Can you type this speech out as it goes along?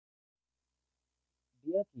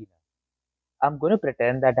Dear Tina, I'm going to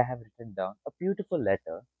pretend that I have written down a beautiful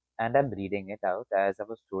letter and I'm reading it out as I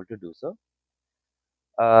was told to do so.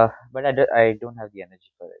 But I don't have the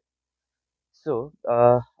energy for it.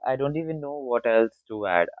 I don't even know what else to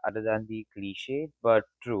add other than the cliche, but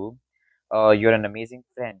true. You're an amazing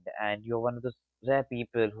friend and you're one of those rare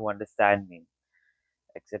people who understand me,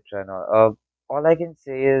 etc. And all I can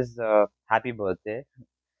say is happy birthday.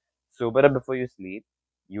 Sober up before you sleep,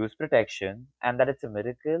 use protection, and that it's a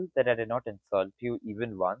miracle that I did not insult you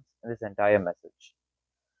even once in this entire message.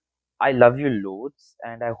 I love you loads,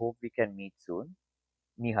 and I hope we can meet soon.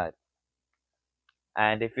 Nihar.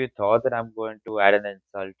 And if you thought that I'm going to add an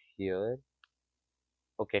insult here,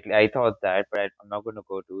 okay, I thought that, but I'm not going to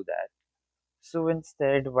go do that. So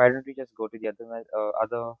instead, why don't we just go to the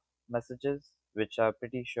other messages, which I'm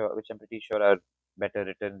pretty sure are better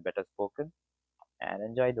written, better spoken, and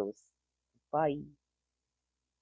enjoy those. Bye.